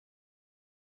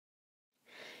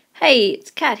Hey, it's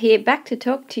Kat here, back to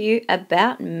talk to you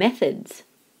about methods.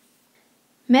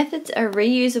 Methods are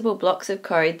reusable blocks of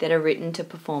code that are written to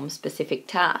perform specific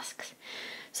tasks.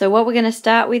 So what we're going to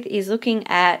start with is looking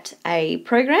at a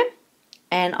program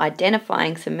and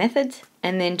identifying some methods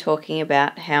and then talking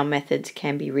about how methods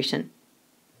can be written.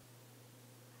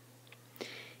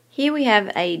 Here we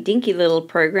have a dinky little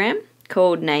program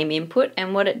called name input,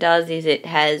 and what it does is it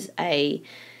has a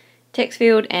text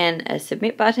field and a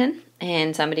submit button,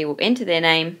 and somebody will enter their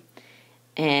name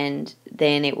and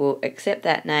then it will accept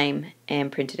that name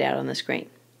and print it out on the screen.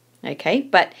 Okay,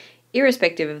 but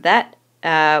irrespective of that,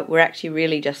 we're actually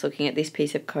really just looking at this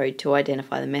piece of code to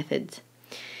identify the methods.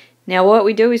 Now what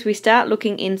we do is we start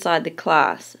looking inside the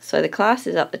class. So the class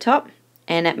is up the top,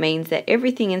 and that means that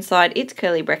everything inside its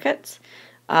curly brackets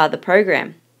are the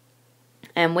program.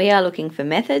 And we are looking for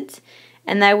methods,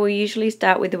 and they will usually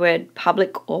start with the word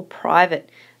public or private.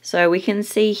 So we can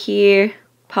see here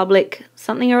public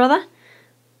something or other,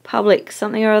 public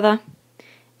something or other,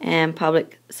 and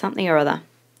public something or other.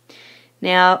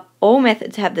 Now all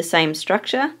methods have the same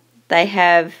structure. They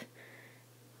have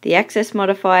the access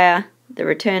modifier, the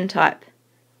return type,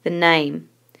 the name,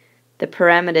 the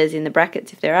parameters in the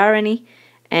brackets if there are any,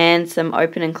 and some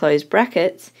open and close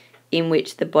brackets in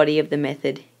which the body of the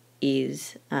method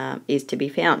is to be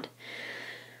found.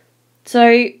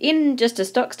 So in just a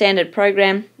stock standard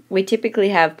program, we typically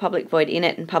have public void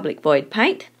init and public void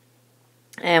paint,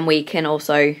 and we can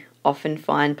also often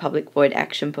find public void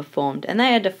action performed, and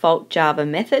they are default Java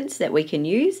methods that we can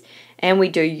use, and we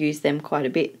do use them quite a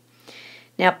bit.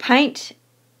 Now paint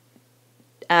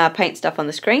stuff on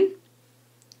the screen.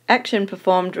 Action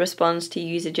performed responds to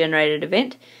user generated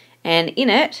event, and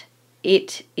init,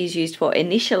 it is used for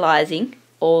initializing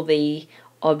all the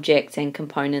objects and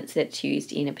components that's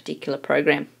used in a particular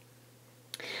program.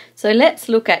 So let's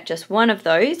look at just one of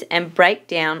those and break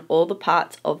down all the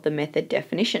parts of the method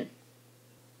definition.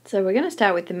 So we're going to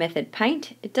start with the method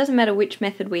paint. It doesn't matter which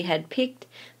method we had picked,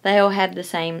 they all have the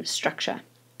same structure.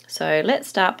 So let's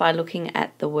start by looking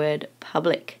at the word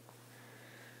public.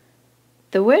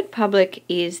 The word public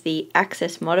is the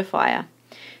access modifier.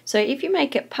 So if you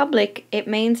make it public, it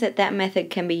means that that method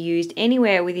can be used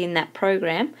anywhere within that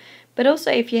program, but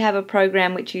also if you have a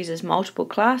program which uses multiple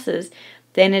classes,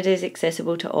 then it is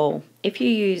accessible to all. If you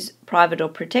use private or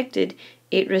protected,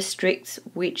 it restricts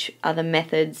which other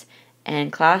methods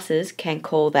and classes can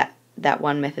call that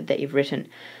one method that you've written.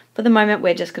 For the moment,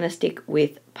 we're just going to stick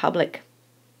with public.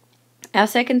 Our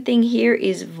second thing here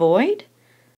is void,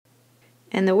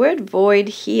 and the word void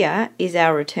here is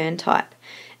our return type.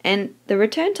 And the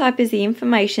return type is the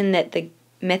information that the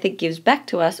method gives back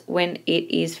to us when it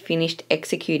is finished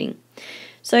executing.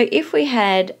 So if we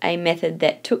had a method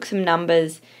that took some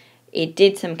numbers, it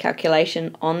did some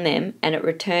calculation on them, and it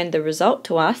returned the result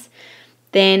to us,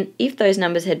 then if those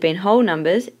numbers had been whole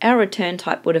numbers, our return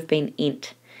type would have been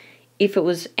int. If it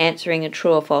was answering a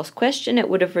true or false question, it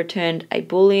would have returned a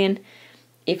boolean.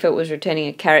 If it was returning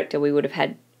a character, we would have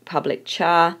had public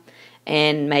char,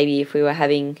 and maybe if we were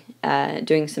having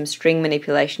doing some string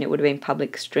manipulation, it would have been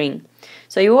public string.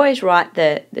 So you always write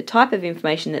the type of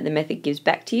information that the method gives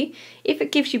back to you. If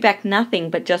it gives you back nothing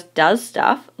but just does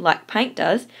stuff, like paint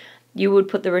does, you would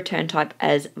put the return type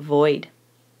as void.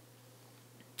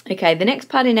 Okay, the next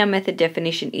part in our method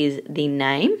definition is the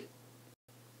name.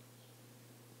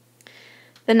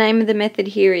 The name of the method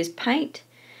here is paint.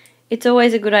 It's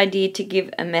always a good idea to give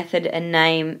a method a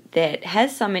name that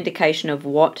has some indication of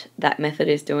what that method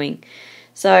is doing.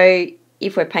 So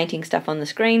if we're painting stuff on the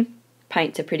screen,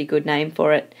 paint's a pretty good name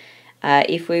for it.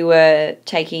 If we were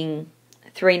taking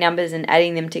three numbers and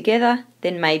adding them together,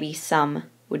 then maybe sum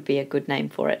would be a good name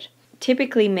for it.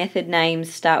 Typically method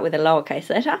names start with a lowercase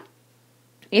letter.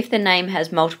 If the name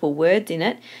has multiple words in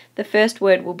it, the first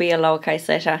word will be a lowercase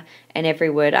letter, and every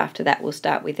word after that will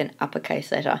start with an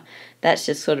uppercase letter. That's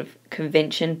just sort of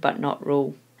convention but not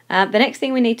rule. The next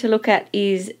thing we need to look at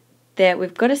is that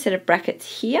we've got a set of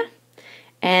brackets here,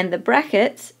 and the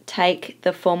brackets take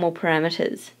the formal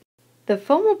parameters. The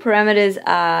formal parameters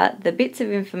are the bits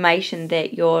of information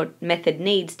that your method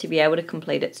needs to be able to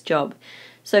complete its job.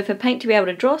 So for paint to be able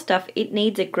to draw stuff, it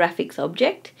needs a graphics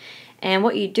object. And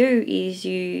what you do is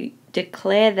you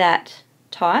declare that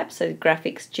type, so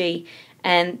graphics G,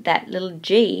 and that little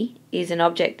G is an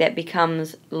object that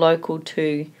becomes local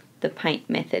to the paint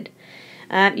method.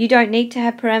 You don't need to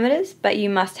have parameters, but you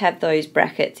must have those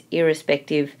brackets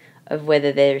irrespective of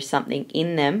whether there is something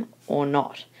in them or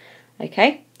not.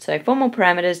 Okay, so formal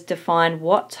parameters define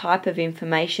what type of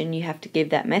information you have to give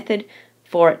that method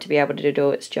for it to be able to do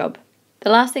its job. The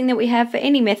last thing that we have for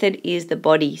any method is the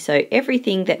body. So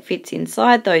everything that fits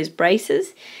inside those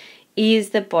braces is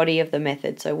the body of the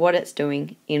method, so what it's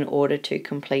doing in order to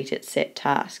complete its set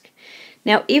task.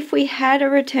 Now, if we had a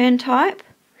return type,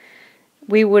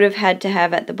 we would have had to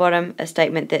have at the bottom a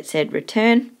statement that said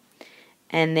return,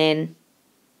 and then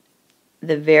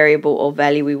the variable or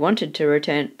value we wanted to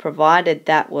return, provided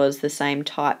that was the same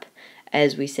type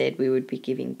as we said we would be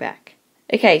giving back.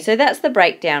 Okay, so that's the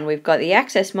breakdown. We've got the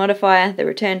access modifier, the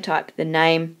return type, the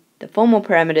name, the formal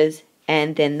parameters,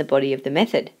 and then the body of the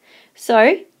method.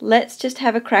 So let's just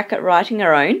have a crack at writing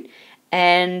our own,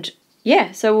 and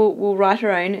yeah, so we'll write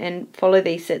our own and follow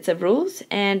these sets of rules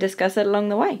and discuss it along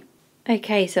the way.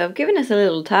 Okay, so I've given us a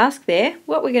little task there.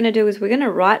 What we're going to do is we're going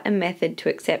to write a method to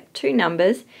accept two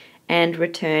numbers and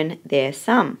return their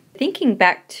sum. Thinking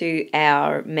back to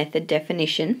our method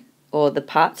definition, or the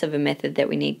parts of a method that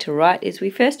we need to write, is we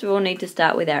first of all need to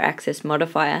start with our access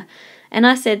modifier. And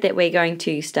I said that we're going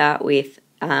to start with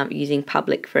using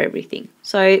public for everything.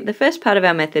 So the first part of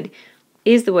our method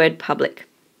is the word public.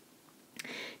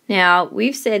 Now,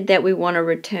 we've said that we want to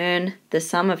return the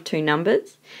sum of two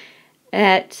numbers.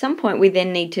 At some point, we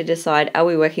then need to decide, are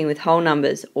we working with whole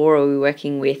numbers or are we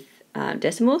working with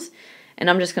decimals? And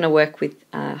I'm just going to work with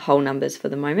whole numbers for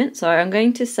the moment. So I'm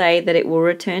going to say that it will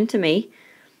return to me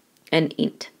an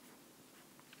int.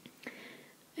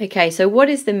 Okay, so what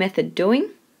is the method doing?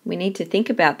 We need to think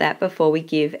about that before we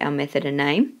give our method a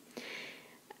name.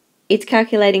 It's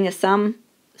calculating a sum,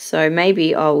 so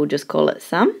maybe I will just call it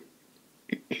sum.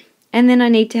 And then I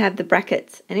need to have the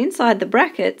brackets. And inside the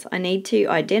brackets, I need to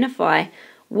identify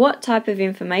what type of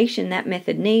information that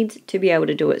method needs to be able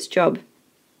to do its job.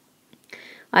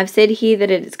 I've said here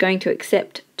that it's going to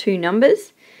accept two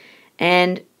numbers,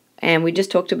 and we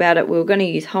just talked about it, we were going to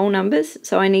use whole numbers,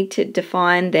 so I need to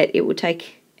define that it will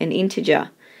take an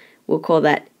integer. We'll call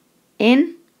that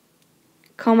n,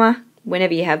 comma,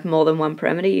 whenever you have more than one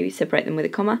parameter, you separate them with a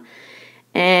comma,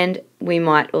 and we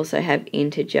might also have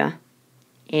integer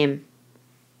m.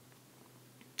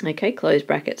 Okay, close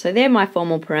bracket. So they're my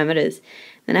formal parameters.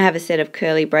 Then I have a set of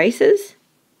curly braces,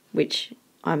 which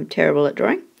I'm terrible at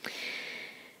drawing.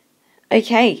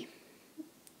 Okay,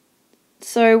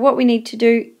 so what we need to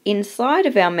do inside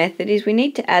of our method is we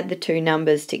need to add the two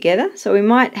numbers together. So we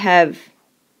might have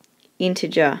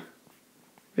integer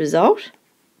result.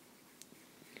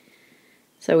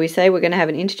 So we say we're going to have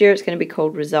an integer, it's going to be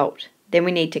called result. Then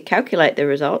we need to calculate the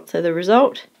result. So the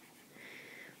result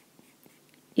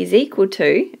is equal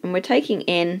to, and we're taking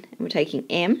n and we're taking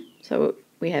m, so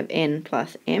we have n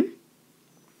plus m.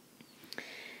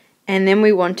 And then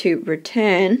we want to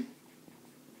return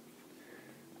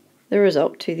the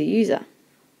result to the user.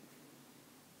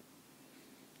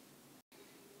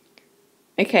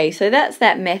 Okay, so that's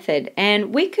that method,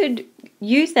 and we could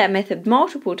use that method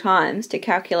multiple times to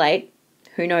calculate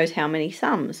who knows how many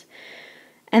sums.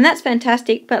 And that's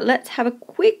fantastic, but let's have a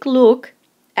quick look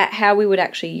at how we would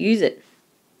actually use it.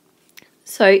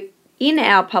 So in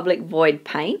our public void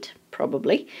paint,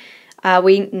 probably,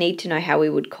 we need to know how we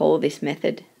would call this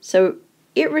method. So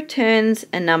it returns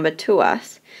a number to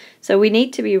us, so we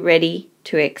need to be ready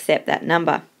to accept that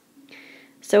number.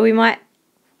 So we might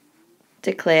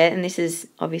declare, and this is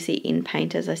obviously in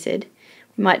paint as I said,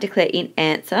 we might declare int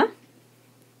answer,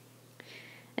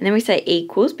 and then we say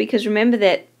equals, because remember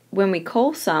that when we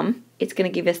call sum, it's going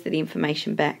to give us the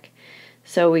information back.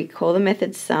 So we call the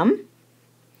method sum,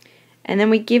 and then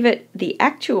we give it the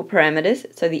actual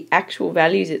parameters, so the actual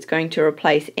values it's going to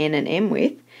replace n and m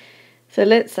with. So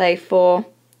let's say 4,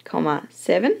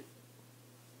 7.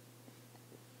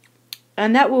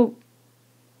 And that will,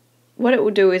 what it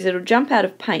will do is it'll jump out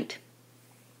of paint.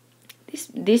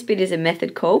 This bit is a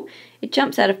method call. It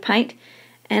jumps out of paint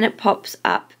and it pops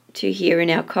up to here in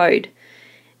our code.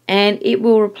 And it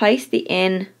will replace the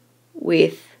n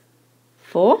with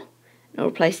 4. It'll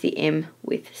replace the m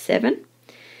with 7.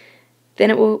 Then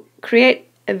it will create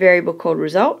a variable called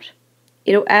result.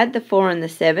 It'll add the 4 and the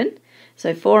 7.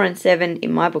 So 4 and 7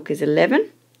 in my book is 11.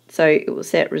 So it will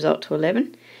set result to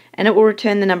 11. And it will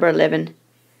return the number 11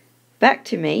 back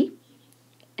to me.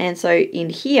 And so in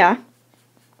here,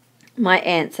 my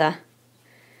answer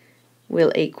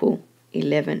will equal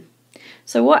 11.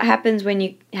 So what happens when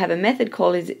you have a method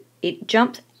call is it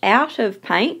jumps out of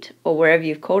paint, or wherever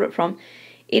you've called it from,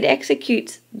 it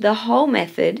executes the whole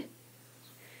method,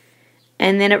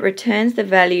 and then it returns the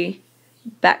value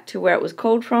back to where it was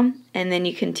called from, and then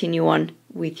you continue on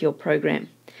with your program.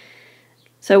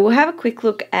 So we'll have a quick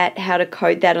look at how to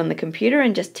code that on the computer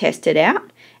and just test it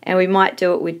out, and we might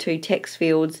do it with two text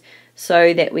fields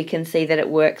so that we can see that it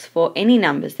works for any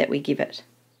numbers that we give it.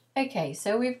 Okay,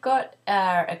 so we've got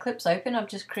our Eclipse open. I've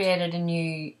just created a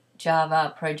new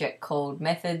Java project called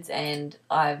Methods, and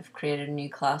I've created a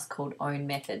new class called Own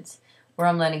Methods, where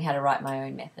I'm learning how to write my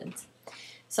own methods.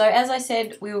 So as I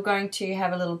said, we were going to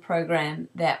have a little program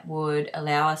that would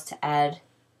allow us to add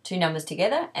two numbers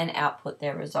together and output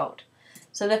their result.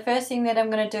 So the first thing that I'm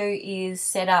going to do is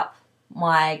set up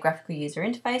my graphical user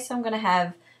interface. So I'm going to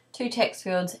have two text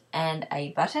fields and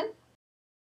a button.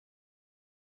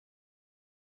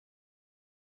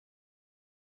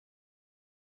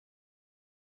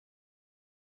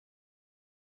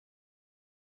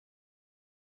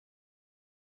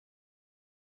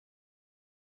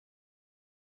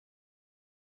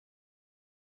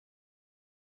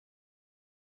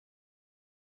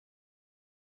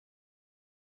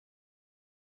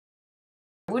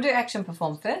 We'll do action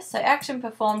performed first. So action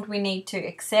performed, we need to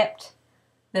accept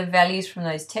the values from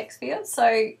those text fields.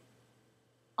 So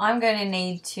I'm going to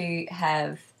need to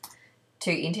have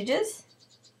two integers,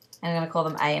 and I'm going to call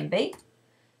them A and B.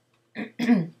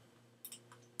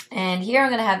 And here I'm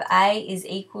going to have A is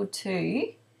equal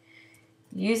to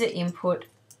user input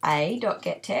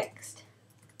a.getText,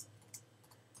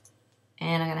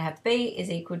 and I'm going to have B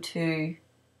is equal to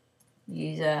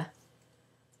user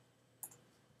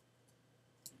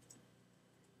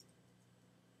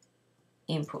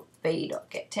input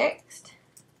b.getText.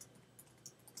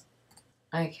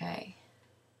 Okay,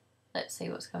 let's see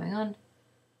what's going on.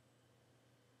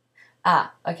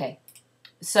 Okay.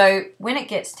 So when it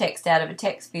gets text out of a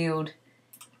text field,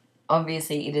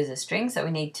 obviously it is a string, so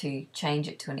we need to change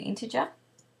it to an integer.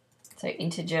 So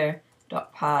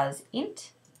integer.parseInt.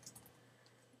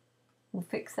 We'll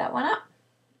fix that one up.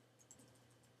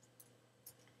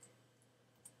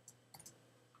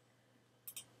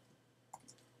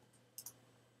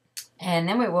 And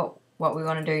then what we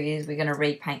want to do is we're going to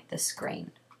repaint the screen.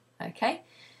 Okay,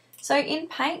 so in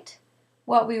Paint,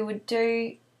 what we would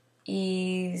do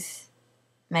is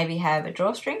maybe have a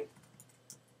drawstring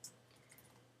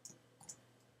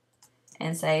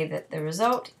and say that the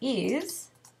result is,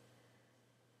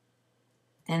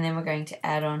 and then we're going to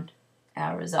add on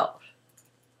our result.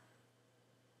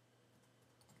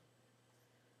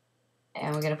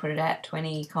 And we're going to put it at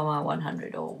 20,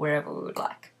 100 or wherever we would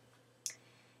like.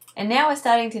 And now we're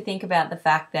starting to think about the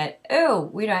fact that, oh,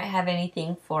 we don't have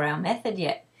anything for our method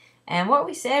yet. And what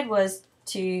we said was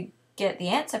to get the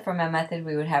answer from our method,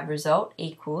 we would have result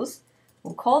equals,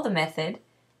 we'll call the method,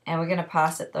 and we're going to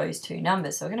pass it those two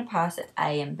numbers. So we're going to pass it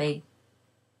A and B.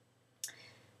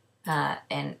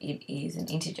 And it is an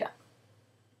integer.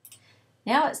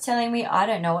 Now it's telling me I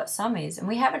don't know what sum is, and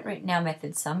we haven't written our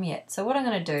method sum yet. So what I'm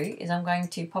going to do is I'm going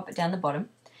to pop it down the bottom.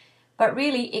 But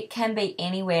really, it can be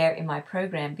anywhere in my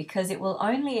program because it will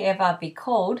only ever be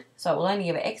called, so it will only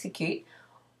ever execute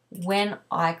when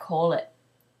I call it.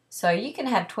 So you can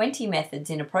have 20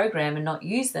 methods in a program and not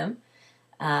use them,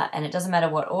 and it doesn't matter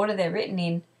what order they're written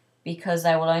in because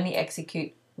they will only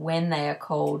execute when they are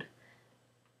called,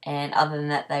 and other than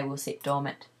that, they will sit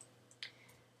dormant.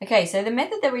 Okay, so the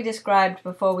method that we described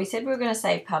before, we said we were going to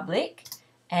say public,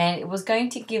 and it was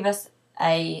going to give us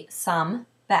a sum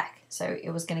back. So it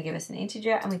was going to give us an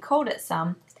integer, and we called it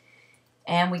sum,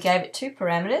 and we gave it two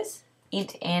parameters,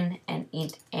 int n and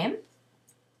int m.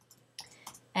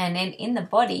 And then in the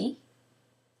body,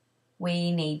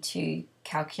 we need to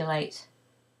calculate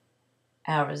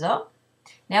our result.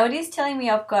 Now it is telling me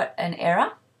I've got an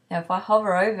error. Now if I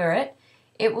hover over it,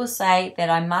 it will say that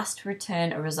I must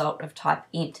return a result of type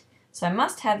int. So I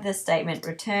must have this statement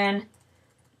return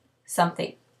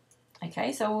something.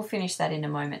 Okay, so we'll finish that in a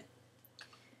moment.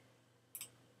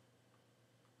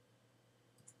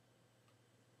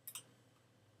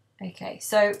 Okay,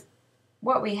 so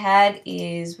what we had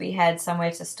is we had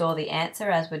somewhere to store the answer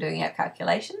as we're doing our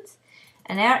calculations,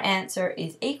 and our answer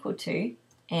is equal to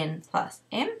n plus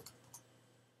m,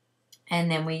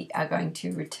 and then we are going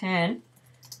to return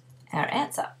our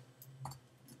answer.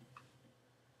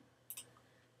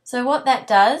 So what that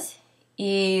does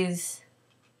is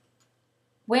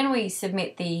when we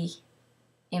submit the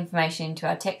information into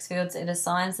our text fields, it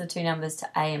assigns the two numbers to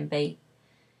A and B.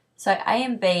 So A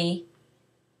and B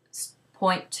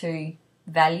point to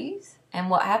values, and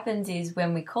what happens is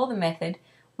when we call the method,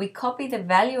 we copy the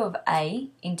value of A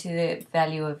into the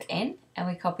value of n, and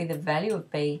we copy the value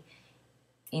of B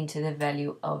into the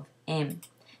value of m.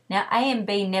 Now A and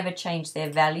B never change their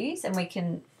values, and we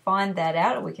can find that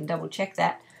out, or we can double check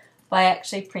that by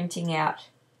actually printing out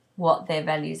what their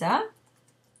values are.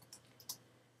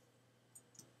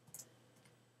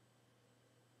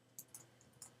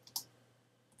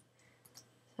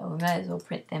 So we may as well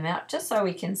print them out just so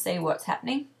we can see what's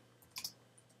happening.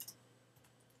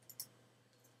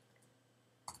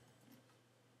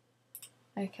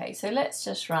 Okay, so let's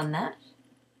just run that.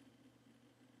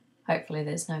 Hopefully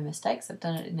there's no mistakes. I've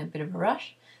done it in a bit of a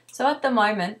rush. So at the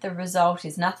moment, the result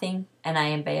is nothing and A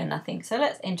and B are nothing. So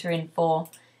let's enter in 4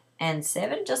 and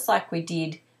 7, just like we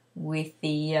did with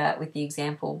the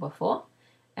example before.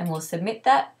 And we'll submit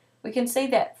that. We can see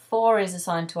that 4 is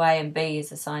assigned to A and B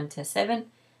is assigned to 7,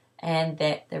 and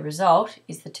that the result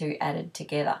is the 2 added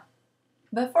together.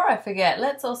 Before I forget,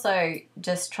 let's also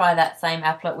just try that same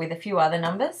applet with a few other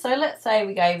numbers. So let's say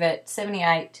we gave it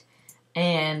 78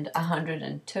 and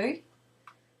 102.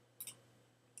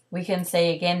 We can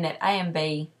see again that A and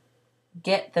B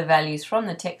get the values from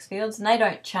the text fields and they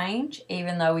don't change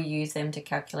even though we use them to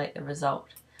calculate the result.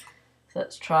 So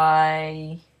let's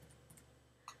try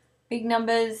big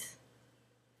numbers.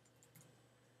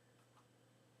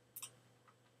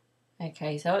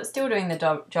 Okay, so it's still doing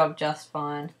the job just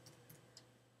fine.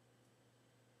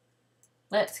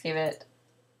 Let's give it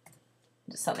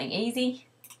just something easy.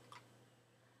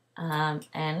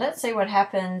 And let's see what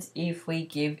happens if we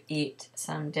give it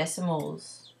some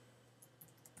decimals.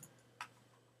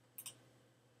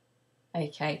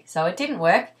 Okay, so it didn't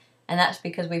work, and that's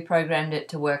because we programmed it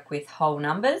to work with whole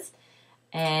numbers.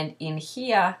 And in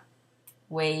here,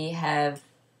 we have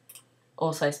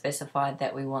also specified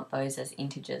that we want those as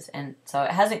integers, and so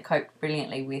it hasn't coped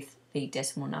brilliantly with the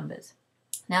decimal numbers.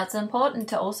 Now it's important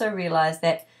to also realize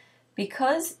that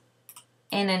because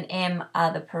n and m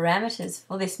are the parameters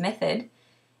for this method,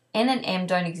 n and m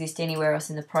don't exist anywhere else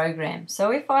in the program.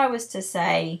 So if I was to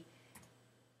say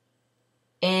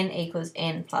n equals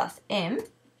n plus m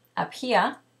up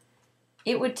here,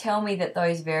 it would tell me that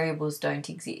those variables don't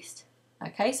exist.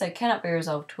 Okay, so cannot be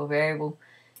resolved to a variable.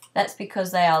 That's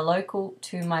because they are local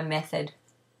to my method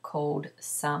called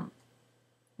sum.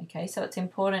 Okay, so it's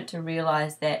important to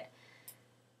realize that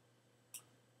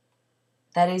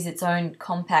that is its own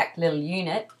compact little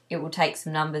unit. It will take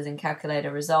some numbers and calculate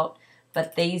a result,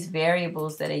 but these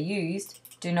variables that are used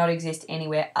do not exist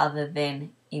anywhere other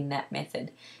than in that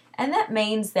method. And that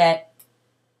means that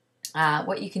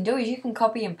what you can do is you can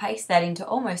copy and paste that into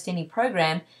almost any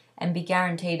program and be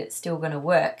guaranteed it's still going to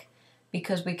work,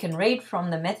 because we can read from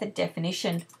the method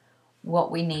definition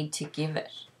what we need to give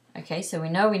it. Okay, so we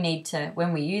know we need to,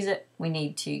 when we use it, we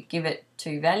need to give it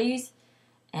 2 values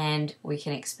and we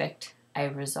can expect a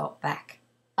result back.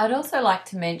 I'd also like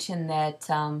to mention that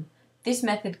this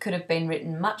method could have been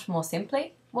written much more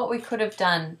simply. What we could have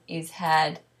done is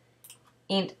had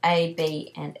int a,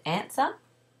 b and answer,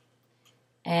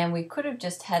 and we could have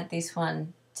just had this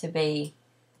one to be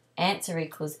answer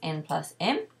equals n plus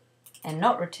m and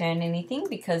not return anything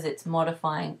because it's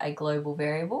modifying a global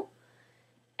variable.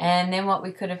 And then what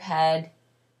we could have had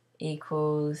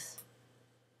is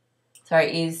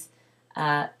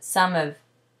sum of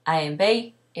a and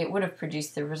b. It would have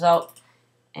produced the result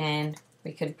and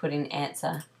we could put in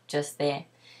answer just there.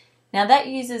 Now that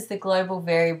uses the global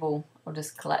variable, I'll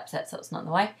just collapse that so it's not in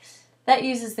the way. That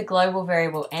uses the global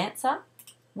variable answer,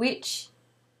 which,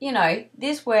 you know,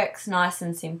 this works nice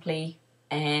and simply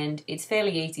and it's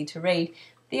fairly easy to read.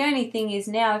 The only thing is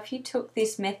now if you took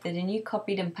this method and you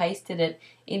copied and pasted it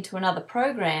into another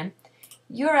program,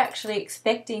 you're actually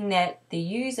expecting that the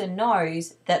user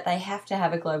knows that they have to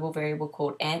have a global variable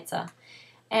called answer.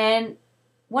 And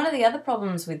one of the other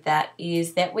problems with that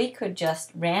is that we could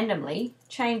just randomly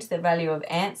change the value of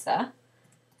answer,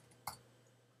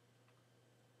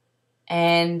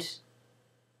 and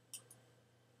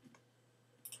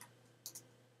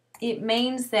it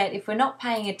means that if we're not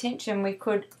paying attention, we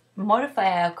could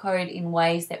modify our code in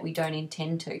ways that we don't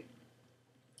intend to.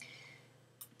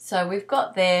 So we've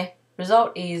got there,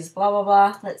 result is blah blah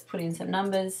blah, let's put in some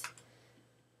numbers,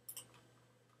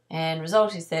 and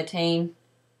result is 13,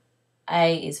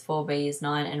 A is 4, B is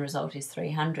 9, and result is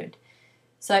 300.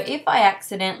 So if I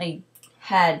accidentally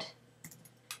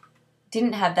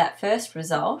didn't have that first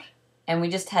result, and we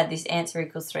just had this answer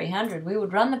equals 300, we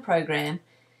would run the program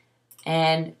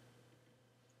and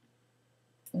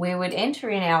we would enter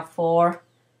in our 4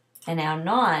 and our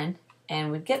 9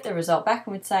 and we'd get the result back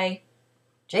and we'd say,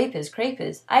 jeepers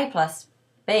creepers, A plus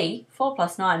B, 4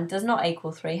 plus 9 does not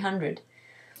equal 300.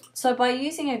 So by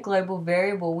using a global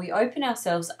variable, we open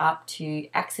ourselves up to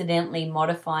accidentally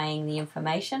modifying the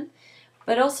information,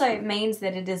 but also it means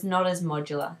that it is not as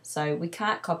modular. So we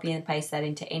can't copy and paste that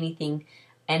into anything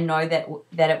and know that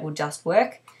it will just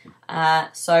work.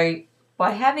 So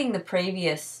by having the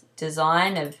previous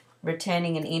design of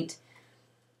returning an int,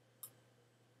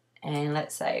 and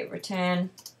let's say return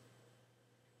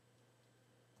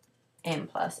m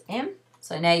plus m.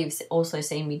 So now you've also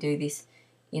seen me do this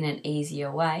in an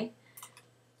easier way.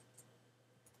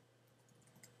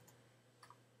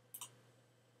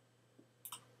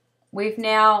 we've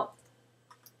now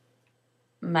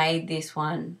made this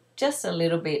one just a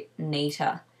little bit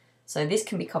neater. So this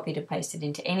can be copied and pasted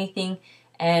into anything,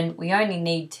 and we only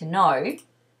need to know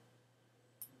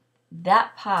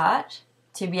that part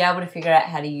to be able to figure out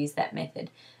how to use that method.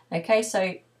 Okay,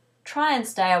 so try and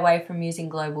stay away from using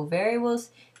global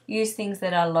variables. Use things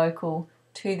that are local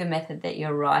to the method that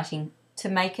you're writing to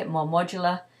make it more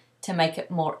modular, to make it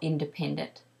more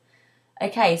independent.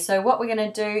 Okay, so what we're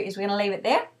going to do is we're going to leave it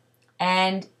there,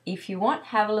 and if you want,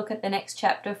 have a look at the next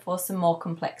chapter for some more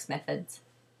complex methods.